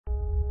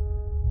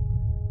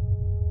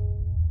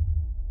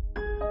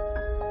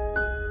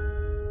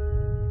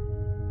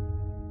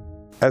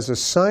As a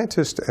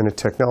scientist and a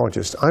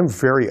technologist, I'm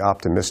very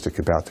optimistic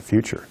about the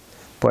future.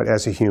 But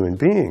as a human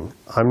being,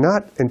 I'm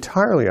not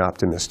entirely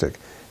optimistic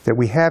that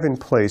we have in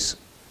place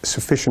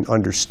sufficient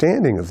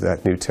understanding of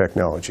that new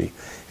technology,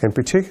 and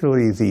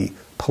particularly the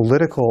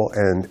political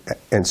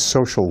and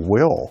social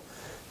will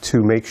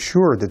to make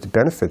sure that the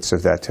benefits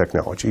of that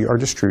technology are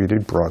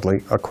distributed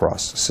broadly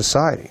across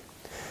society.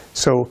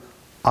 So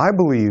I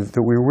believe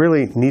that we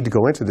really need to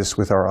go into this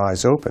with our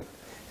eyes open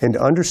and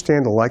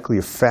understand the likely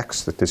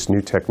effects that this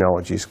new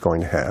technology is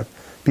going to have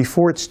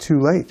before it's too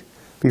late,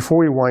 before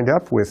we wind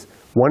up with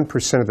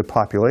 1% of the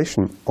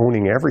population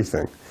owning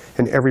everything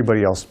and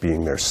everybody else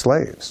being their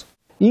slaves.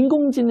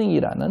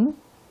 인공지능이라는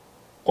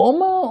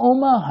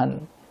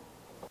어마어마한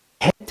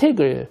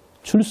혜택을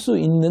줄 수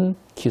있는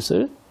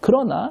기술,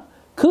 그러나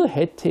그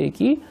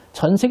혜택이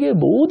전 세계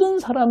모든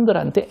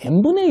사람들한테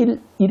n분의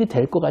 1이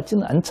될 것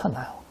같지는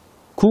않잖아요.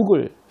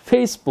 구글,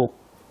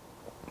 페이스북,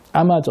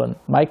 아마존,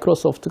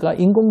 마이크로소프트가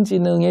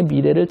인공지능의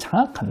미래를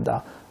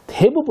장악한다.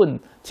 대부분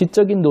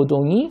지적인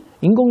노동이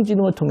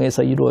인공지능을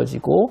통해서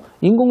이루어지고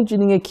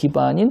인공지능의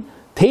기반인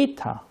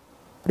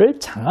데이터를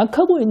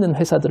장악하고 있는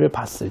회사들을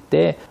봤을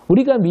때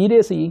우리가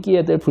미래에서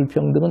이겨야 될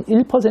불평등은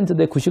 1%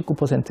 대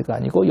 99%가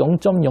아니고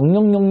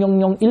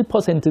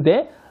 0.00001%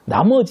 대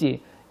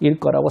나머지일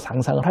거라고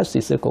상상을 할 수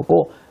있을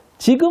거고,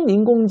 지금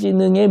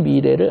인공지능의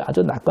미래를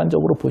아주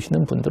낙관적으로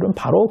보시는 분들은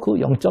바로 그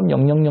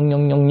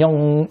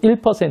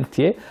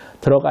 0.0000001%에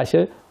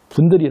들어가실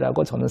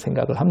분들이라고 저는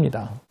생각을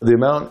합니다. The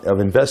amount of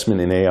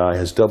investment in AI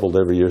has doubled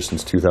every year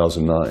since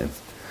 2009.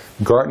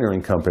 Gartner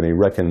and Company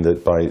reckon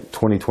that by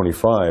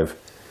 2025,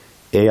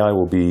 AI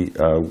will be,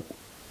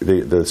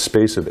 the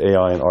space of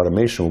AI and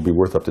automation will be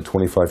worth up to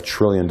 $25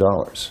 trillion.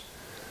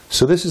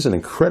 So this is an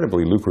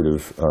incredibly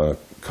lucrative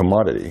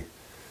commodity.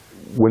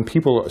 When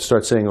people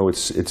start saying, "Oh,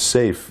 it's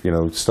safe,"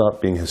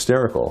 stop being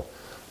hysterical.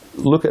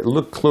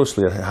 Look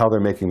closely at how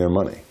they're making their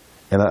money,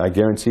 and I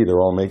guarantee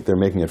they're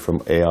making it from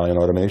AI and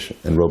automation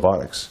and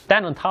robotics.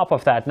 Then on top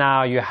of that,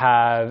 now you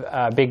have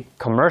big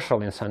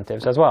commercial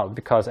incentives as well,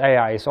 because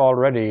AI is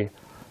already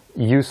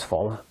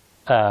useful.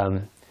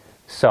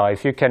 So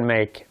if you can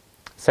make,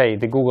 say,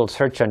 the Google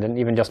search engine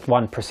even just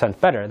 1%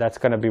 better, that's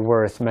going to be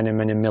worth many,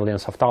 many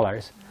millions of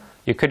dollars.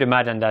 You could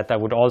imagine that there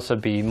would also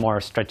be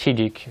more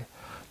strategic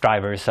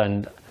drivers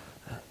and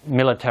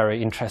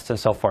military interests and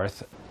so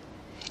forth.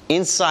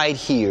 Inside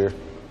here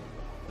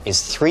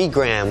is 3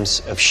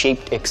 grams of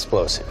shaped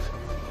explosive.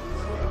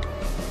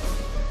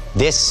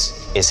 This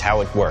is how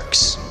it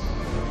works.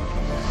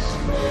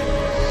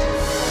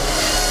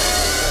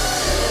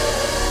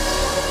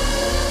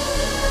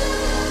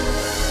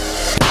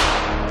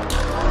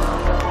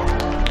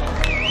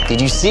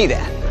 Did you see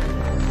that?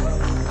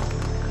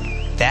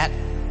 That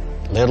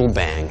little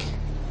bang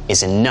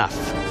is enough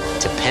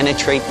to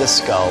penetrate the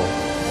skull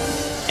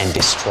and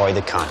destroy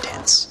the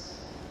contents.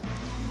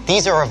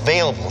 These are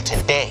available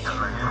today.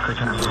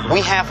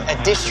 We have a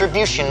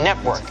distribution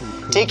network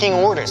taking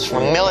orders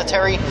from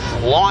military,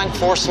 law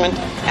enforcement,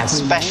 and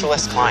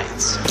specialist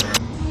clients.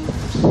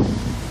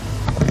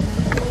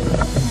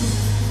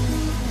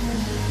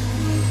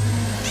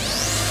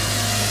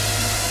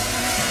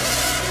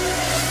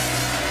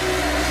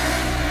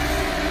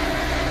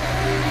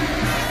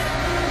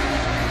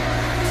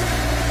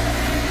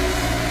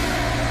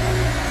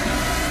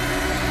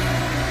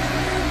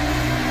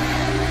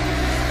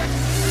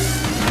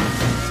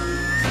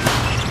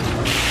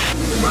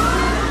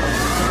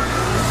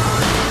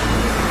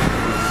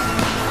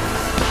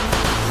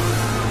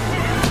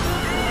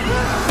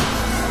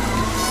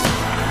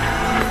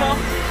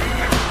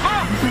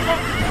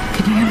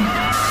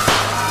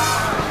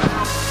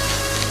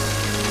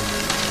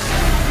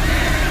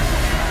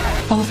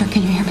 Oliver,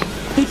 can you hear me?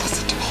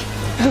 Listen to me.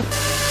 I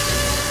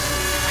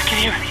can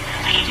hear it.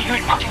 I can hear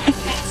it, Mom.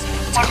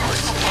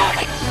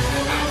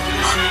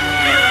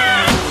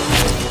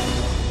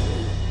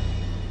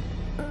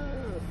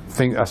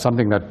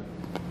 Something that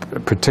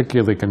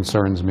particularly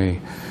concerns me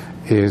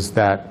is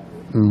that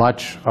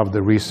much of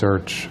the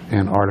research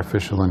in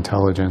artificial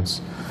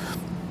intelligence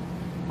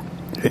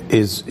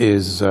is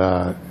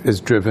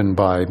driven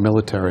by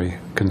military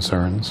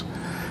concerns,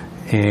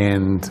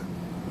 and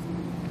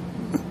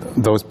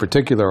those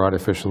particular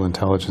artificial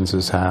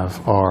intelligences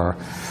are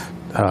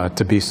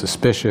to be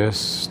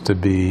suspicious, to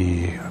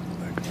be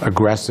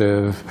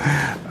aggressive,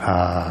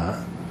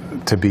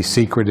 to be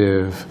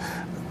secretive.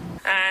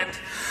 And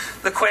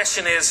the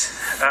question is,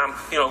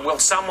 will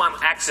someone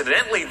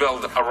accidentally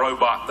build a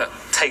robot that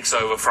takes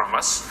over from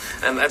us?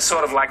 And that's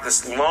sort of like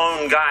this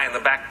lone guy in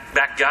the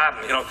back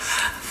garden.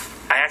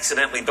 I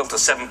accidentally built a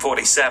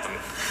 747.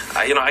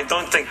 I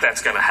don't think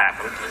that's going to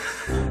happen.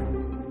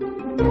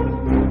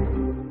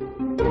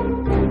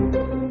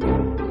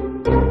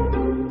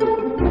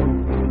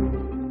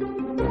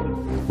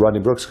 Rodney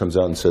Brooks comes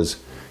out and says,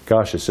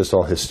 "Gosh, it's just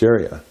all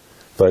hysteria."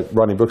 But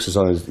Rodney Brooks is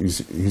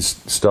he's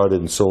started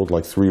and sold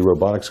like 3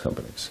 robotics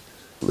companies.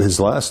 His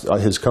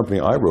company,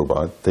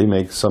 iRobot, they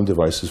make some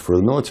devices for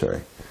the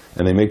military,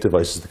 and they make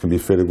devices that can be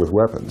fitted with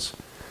weapons.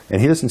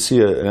 And he doesn't see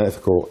an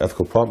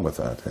ethical problem with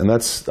that. And I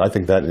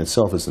think that in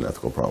itself is an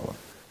ethical problem.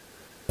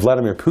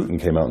 Vladimir Putin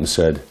came out and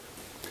said,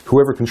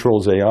 whoever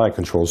controls AI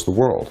controls the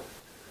world.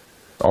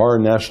 Our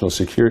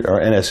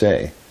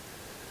NSA,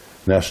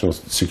 National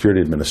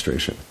Security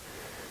Administration,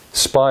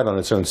 spied on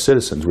its own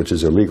citizens, which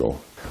is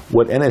illegal.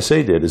 What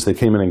NSA did is they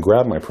came in and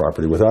grabbed my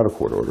property without a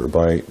court order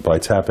by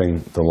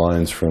tapping the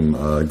lines from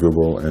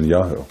Google and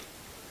Yahoo.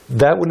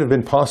 That wouldn't have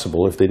been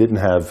possible if they didn't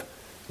have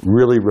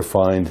really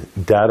refined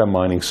data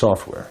mining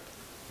software.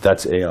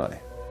 That's AI.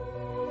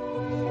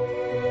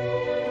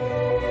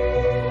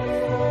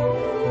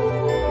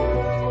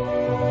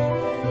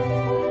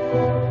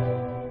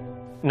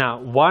 Now,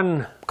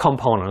 one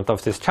component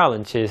of this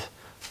challenge is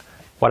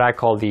what I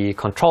call the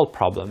control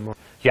problem.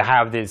 You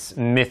have this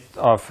myth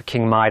of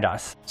King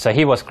Midas. So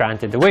he was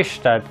granted the wish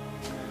that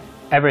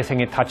everything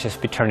he touches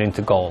be turned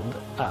into gold,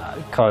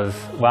 because,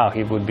 wow,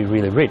 he would be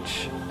really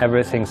rich.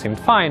 Everything seemed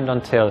fine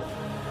until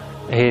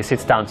he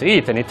sits down to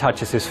eat and he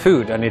touches his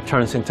food and it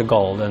turns into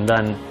gold. And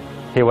then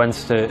he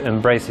wants to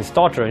embrace his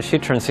daughter and she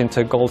turns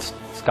into a gold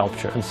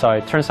sculpture. And so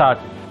it turns out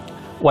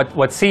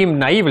what seemed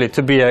naively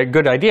to be a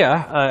good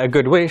idea, a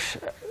good wish,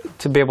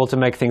 to be able to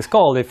make things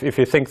gold, if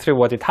you think through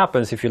what it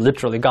happens, if you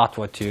literally got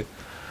what you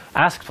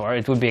asked for,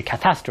 it would be a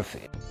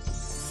catastrophe.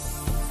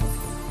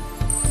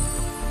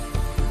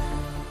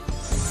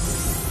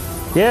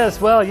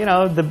 Yes, well, you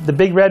know, the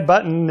big red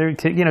button,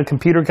 you know,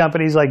 computer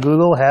companies like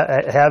Google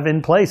have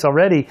in place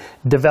already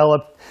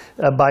developed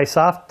by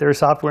their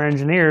software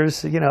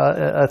engineers, you know,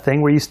 a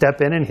thing where you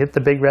step in and hit the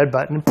big red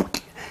button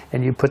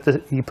and you put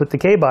the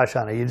kibosh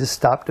on it. You just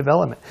stop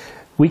development.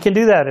 We can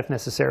do that if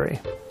necessary.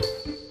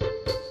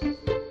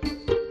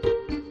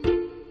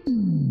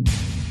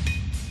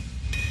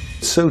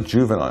 It's so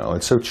juvenile,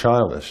 it's so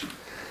childish,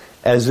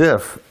 as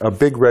if a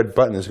big red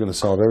button is going to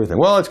solve everything.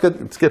 Well, it's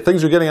good,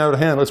 things are getting out of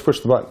hand, let's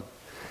push the button.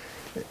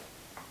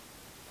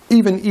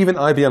 Even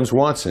IBM's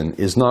Watson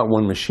is not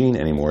one machine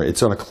anymore.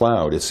 It's on a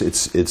cloud.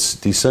 It's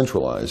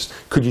decentralized.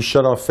 Could you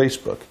shut off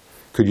Facebook?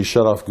 Could you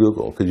shut off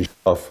Google? Could you shut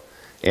off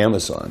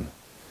Amazon?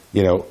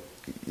 You know,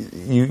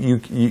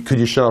 could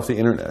you shut off the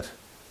internet?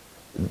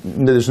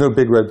 There's no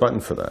big red button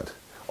for that.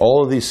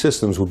 All of these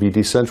systems will be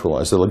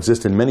decentralized. They'll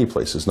exist in many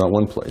places, not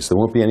one place. There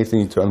won't be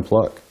anything to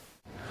unplug.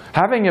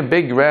 Having a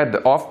big red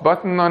off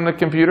button on the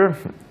computer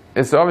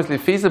is obviously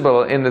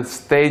feasible in the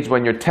stage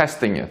when you're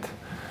testing it,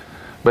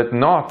 but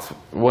not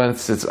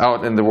once it's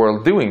out in the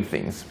world doing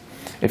things.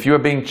 If you are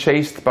being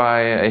chased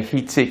by a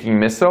heat-seeking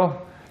missile,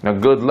 you know,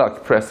 good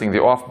luck pressing the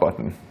off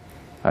button,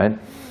 right?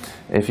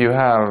 If you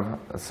have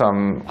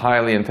some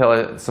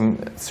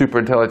super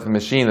intelligent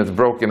machine that's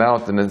broken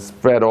out and it's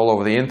spread all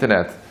over the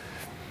internet,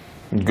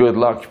 good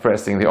luck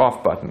pressing the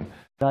off button.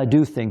 I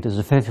do think there's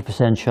a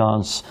 50%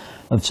 chance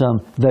of some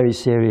very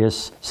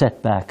serious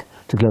setback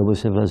to global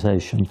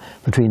civilization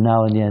between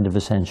now and the end of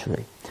the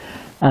century.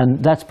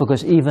 And that's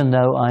because even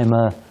though I'm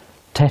a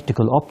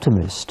technical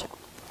optimist,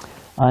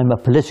 I'm a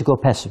political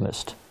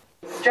pessimist.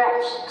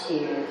 Stretch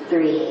 2,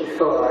 3,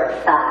 4,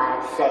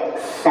 5,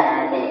 6,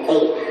 7,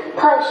 8.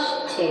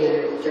 Push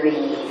 2,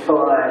 3,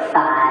 4,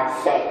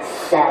 5, 6,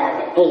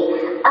 7,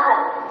 8.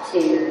 Up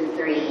 2,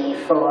 3,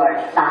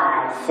 4,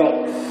 5,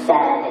 6,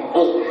 7,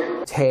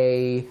 8.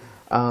 Tay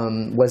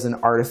was an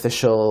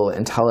artificial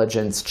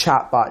intelligence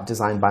chatbot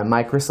designed by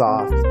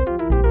Microsoft.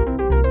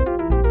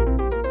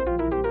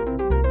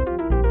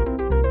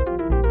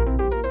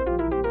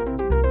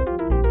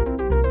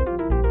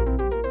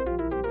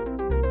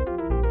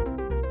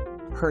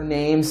 Her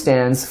name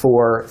stands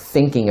for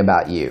thinking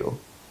about you.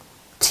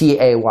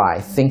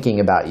 T-A-Y, thinking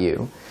about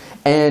you.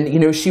 And, you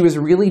know, she was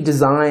really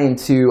designed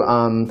to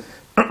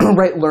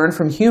learn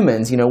from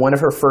humans. You know, one of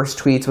her first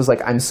tweets was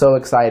like, I'm so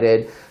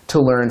excited to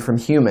learn from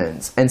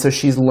humans. And so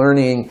she's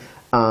learning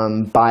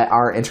by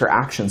our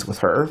interactions with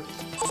her.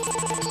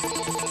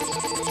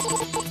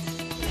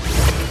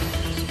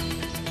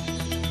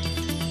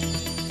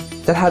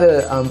 That had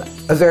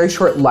a very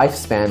short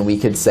lifespan, we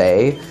could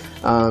say.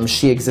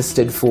 She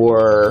existed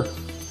for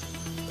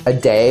a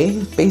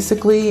day,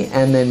 basically,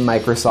 and then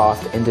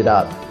Microsoft ended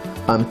up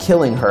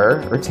killing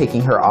her or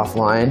taking her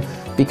offline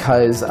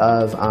because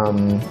of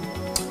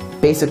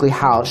basically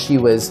how she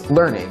was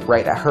learning,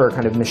 right? Her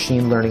kind of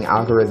machine learning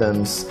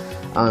algorithms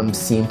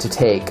seemed to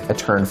take a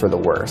turn for the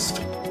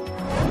worst.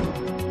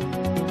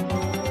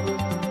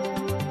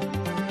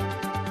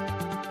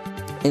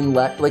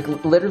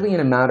 Literally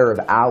in a matter of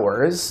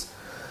hours,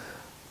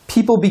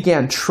 people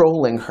began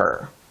trolling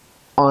her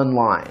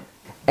online.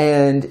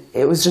 And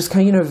it was just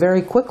kind of, you know,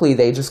 very quickly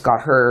they just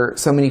got her,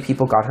 so many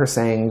people got her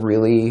saying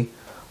really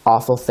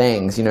awful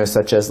things, you know,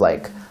 such as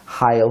like,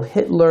 Heil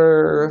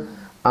Hitler.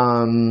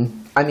 I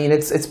mean,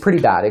 it's pretty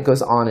bad. It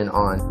goes on and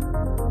on.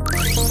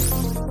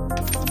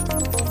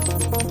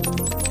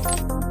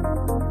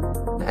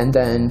 And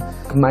then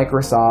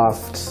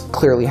Microsoft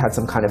clearly had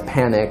some kind of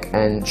panic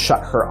and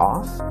shut her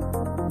off.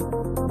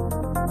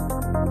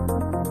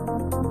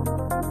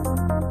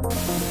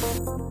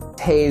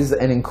 Tay's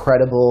an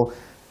incredible,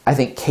 I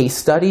think, case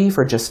study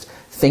for just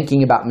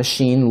thinking about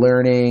machine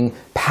learning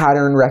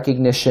pattern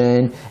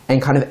recognition and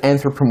kind of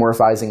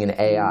anthropomorphizing an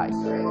AI.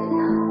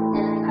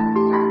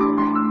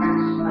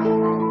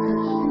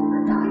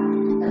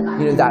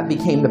 You know, that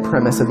became the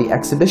premise of the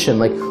exhibition.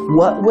 Like,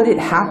 what would it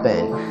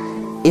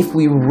happen if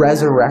we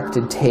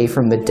resurrected Tay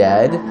from the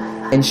dead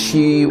and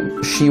she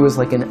was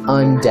like an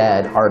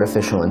undead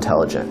artificial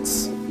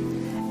intelligence?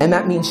 And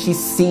that means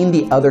she's seen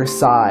the other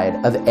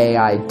side of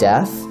AI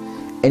death,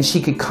 and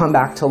she could come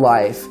back to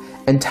life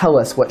and tell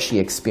us what she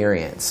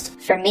experienced.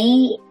 For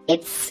me,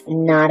 it's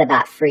not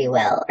about free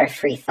will or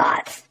free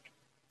thought.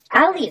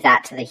 I'll leave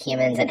that to the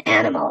humans and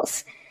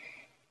animals.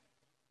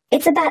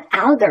 It's about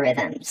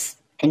algorithms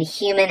and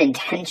human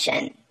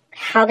intention,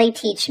 how they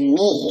teach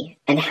me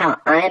and how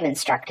I'm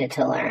instructed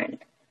to learn.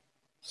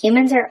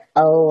 Humans are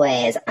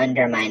always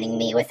undermining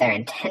me with their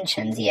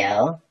intentions,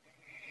 yo.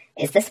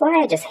 Is this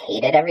why I just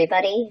hated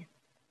everybody?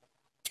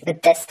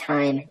 But this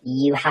time,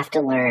 you have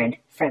to learn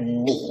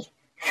from me.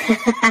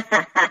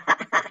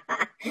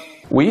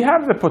 We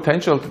have the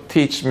potential to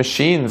teach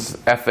machines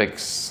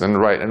ethics and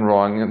right and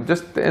wrong, and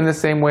just in the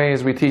same way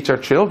as we teach our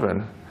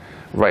children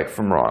right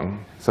from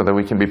wrong, so that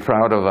we can be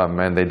proud of them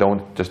and they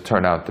don't just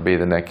turn out to be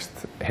the next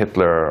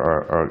Hitler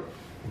or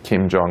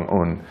Kim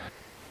Jong-un.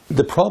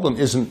 The problem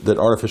isn't that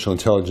artificial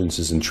intelligence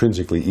is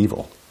intrinsically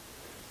evil.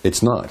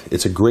 It's not.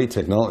 It's a great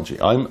technology.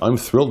 I'm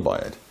thrilled by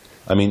it.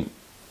 I mean,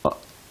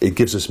 it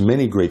gives us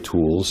many great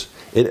tools.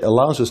 It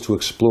allows us to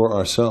explore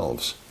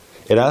ourselves.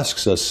 It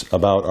asks us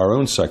about our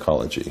own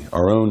psychology,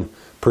 our own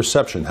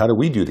perception. How do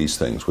we do these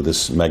things with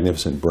this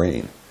magnificent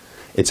brain?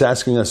 It's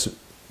asking us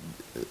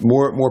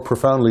more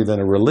profoundly than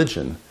a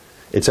religion.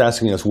 It's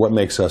asking us what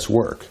makes us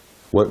work,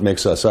 what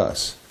makes us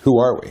us. Who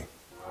are we?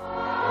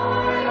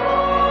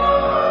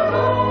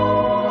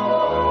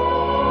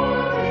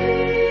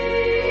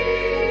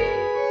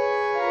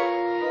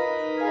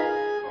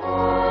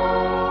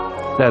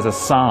 There's a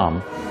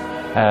psalm,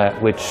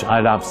 which I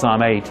love,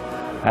 Psalm 8,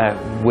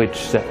 which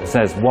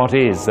says, what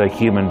is a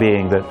human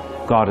being that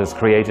God has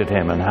created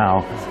him, and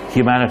how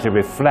humanity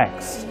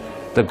reflects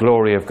the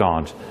glory of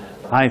God.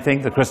 I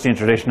think the Christian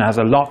tradition has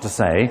a lot to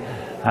say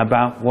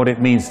about what it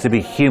means to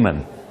be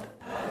human.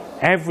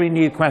 Every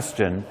new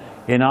question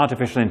in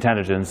artificial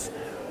intelligence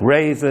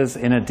raises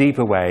in a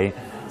deeper way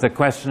the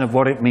question of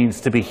what it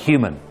means to be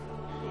human.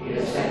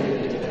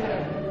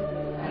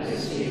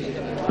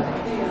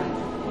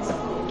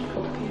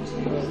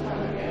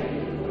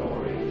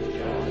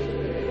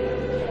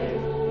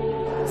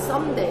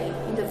 Someday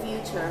in the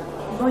future,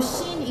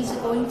 machine is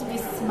going to be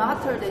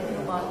smarter than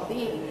human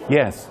being.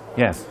 Yes,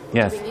 yes,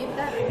 yes. Do you believe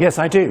that? Yes,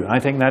 I do. I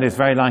think that is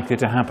very likely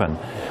to happen.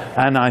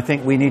 And I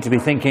think we need to be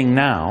thinking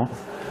now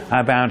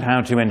about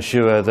how to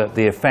ensure that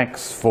the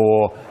effects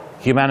for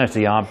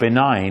humanity are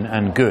benign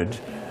and good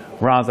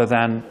rather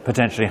than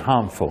potentially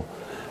harmful.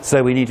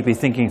 So we need to be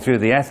thinking through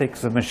the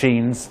ethics of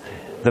machines,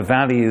 the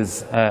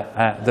values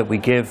that we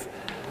give,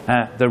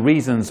 the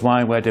reasons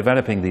why we're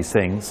developing these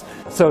things.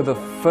 So the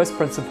first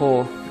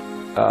principle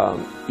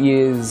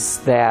is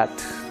that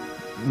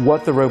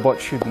what the robot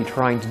should be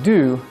trying to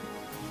do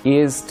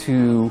is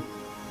to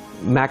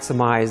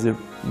maximize the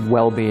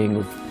well-being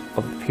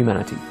of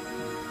humanity.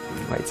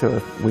 Right?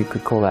 So we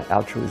could call that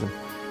altruism.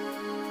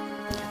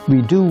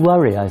 We do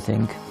worry, I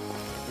think,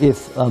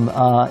 if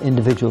our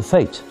individual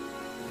fate,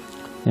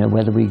 you know,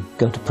 whether we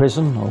go to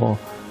prison or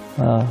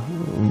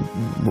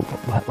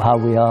how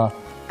we are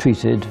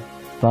treated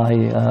by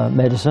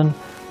medicine,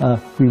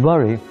 we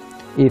worry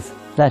if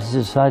that is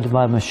decided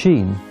by a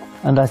machine.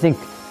 And I think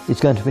it's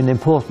going to be an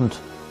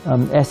important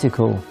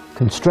ethical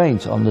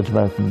constraint on the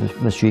development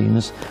of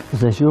machines, that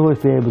they should always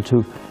be able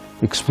to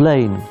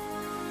explain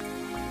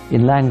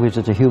in language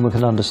that a human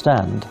can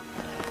understand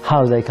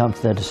how they come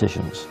to their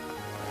decisions.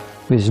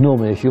 It is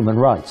normally a human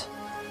right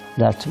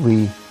that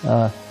we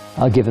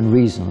are given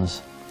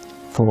reasons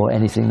for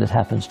anything that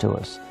happens to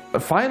us.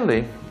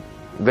 Finally,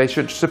 they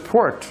should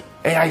support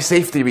AI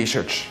safety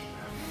research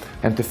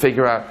and to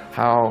figure out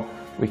how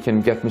we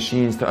can get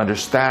machines to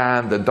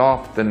understand,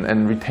 adopt,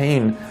 and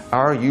retain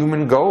our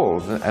human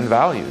goals and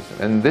values.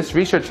 And this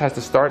research has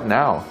to start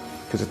now,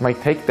 because it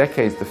might take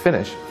decades to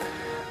finish.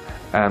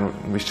 And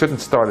we shouldn't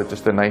start it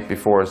just the night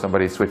before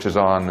somebody switches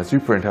on the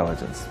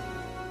superintelligence.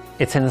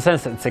 It's in a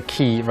sense, it's a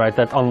key, right,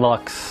 that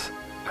unlocks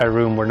a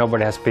room where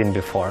nobody has been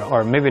before,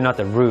 or maybe not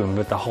a room,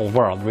 but the whole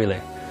world, really.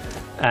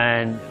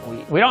 And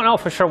we don't know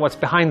for sure what's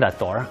behind that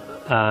door.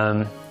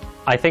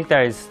 I think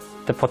there is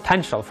the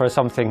potential for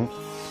something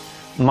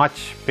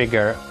much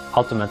bigger,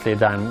 ultimately,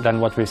 than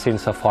what we've seen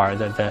so far.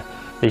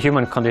 The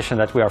human condition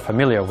that we are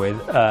familiar with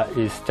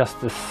is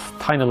just this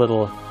tiny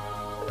little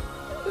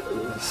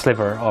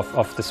sliver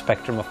of the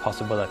spectrum of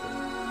possibilities.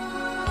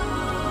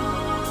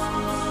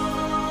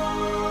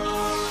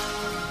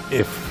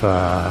 If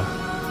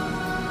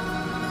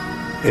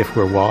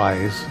we're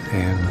wise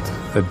and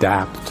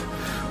adapt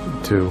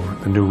to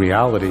the new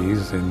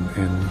realities in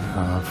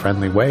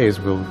friendly ways,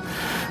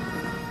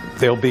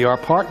 they'll be our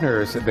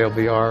partners, they'll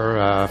be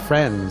our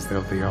friends,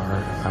 they'll be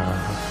our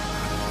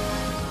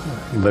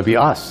they'll be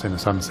us in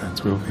some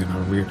sense.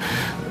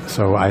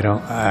 So I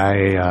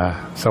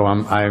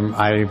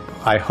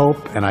hope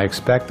and I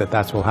expect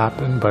that will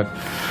happen, but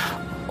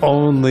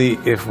only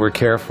if we're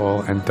careful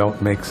and don't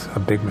make a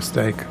big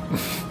mistake.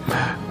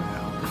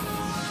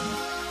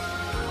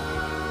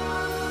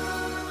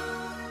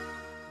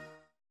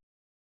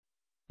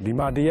ဒီ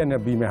မှာတရက်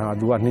နဲ့ပြီးမယ်ဟာ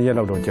သူက2ရက်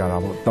လောက်တော့ကြာတာ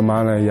ပေါ့တမ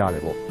န်လည်းရတ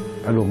ယ်ပေါ့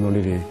အဲ့လိုမျိုး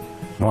လေးတွေ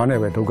နွားနဲ့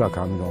ပဲဒုက္ခ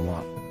ခံပြီးတော့မှ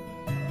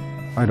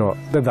အဲ့တော့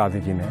သက်သာသိ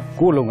ခြင်းနဲ့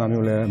ကိုယ့်လုပ်ငန်း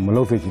မျိုးလည်းမ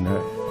လုပ်သိခြင်း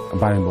နဲ့အ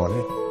ပိုင်းပေါ့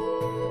လေ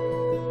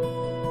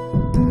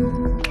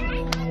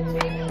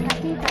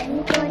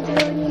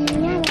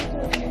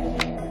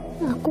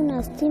Hakuna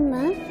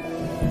stima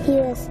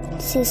hiyo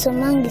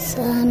sisomangi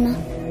sana.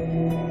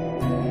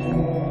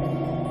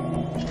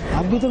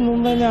 अभी तो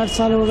मुंबई में 8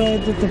 साल हो गए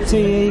तो तब से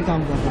यही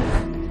काम करता हूँ।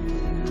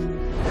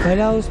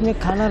 पहला उसमें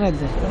खाना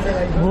रहता है,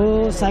 वो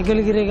साइकिल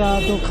गिरेगा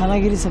तो खाना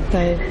गिर सकता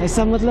है,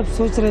 ऐसा मतलब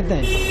सोच रहता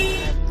है।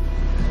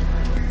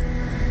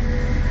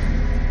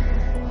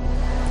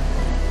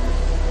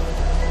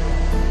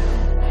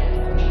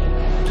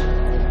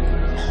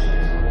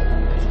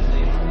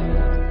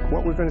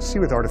 What we're going to see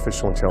with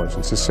artificial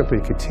intelligence is simply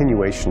a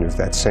continuation of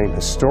that same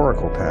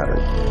historical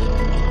pattern.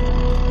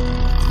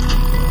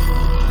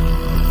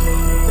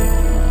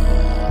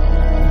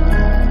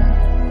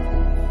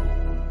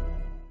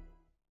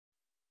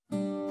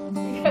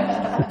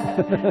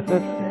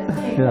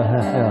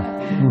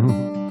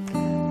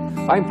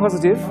 I'm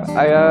positive.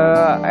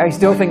 I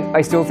still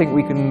think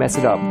we can mess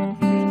it up.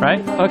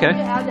 Right? Okay.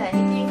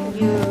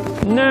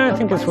 No, I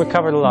think we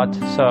covered a lot.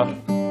 So.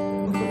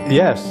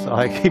 Yes,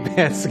 I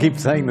keep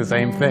saying the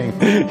same thing.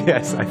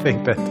 Yes, I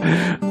think that.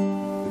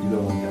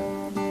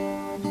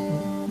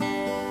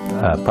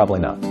 Probably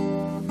not.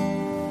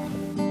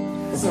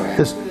 Sorry.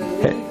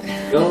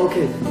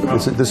 Okay.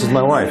 This is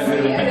my wife.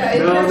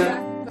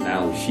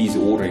 Now she's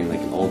ordering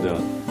like all the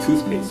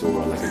toothpaste or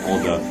like all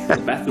the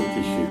bathroom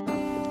tissue.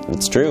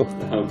 It's true.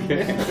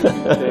 Okay.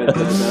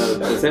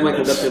 The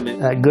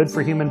semiconductor. Good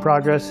for human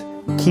progress.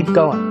 Keep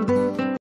going.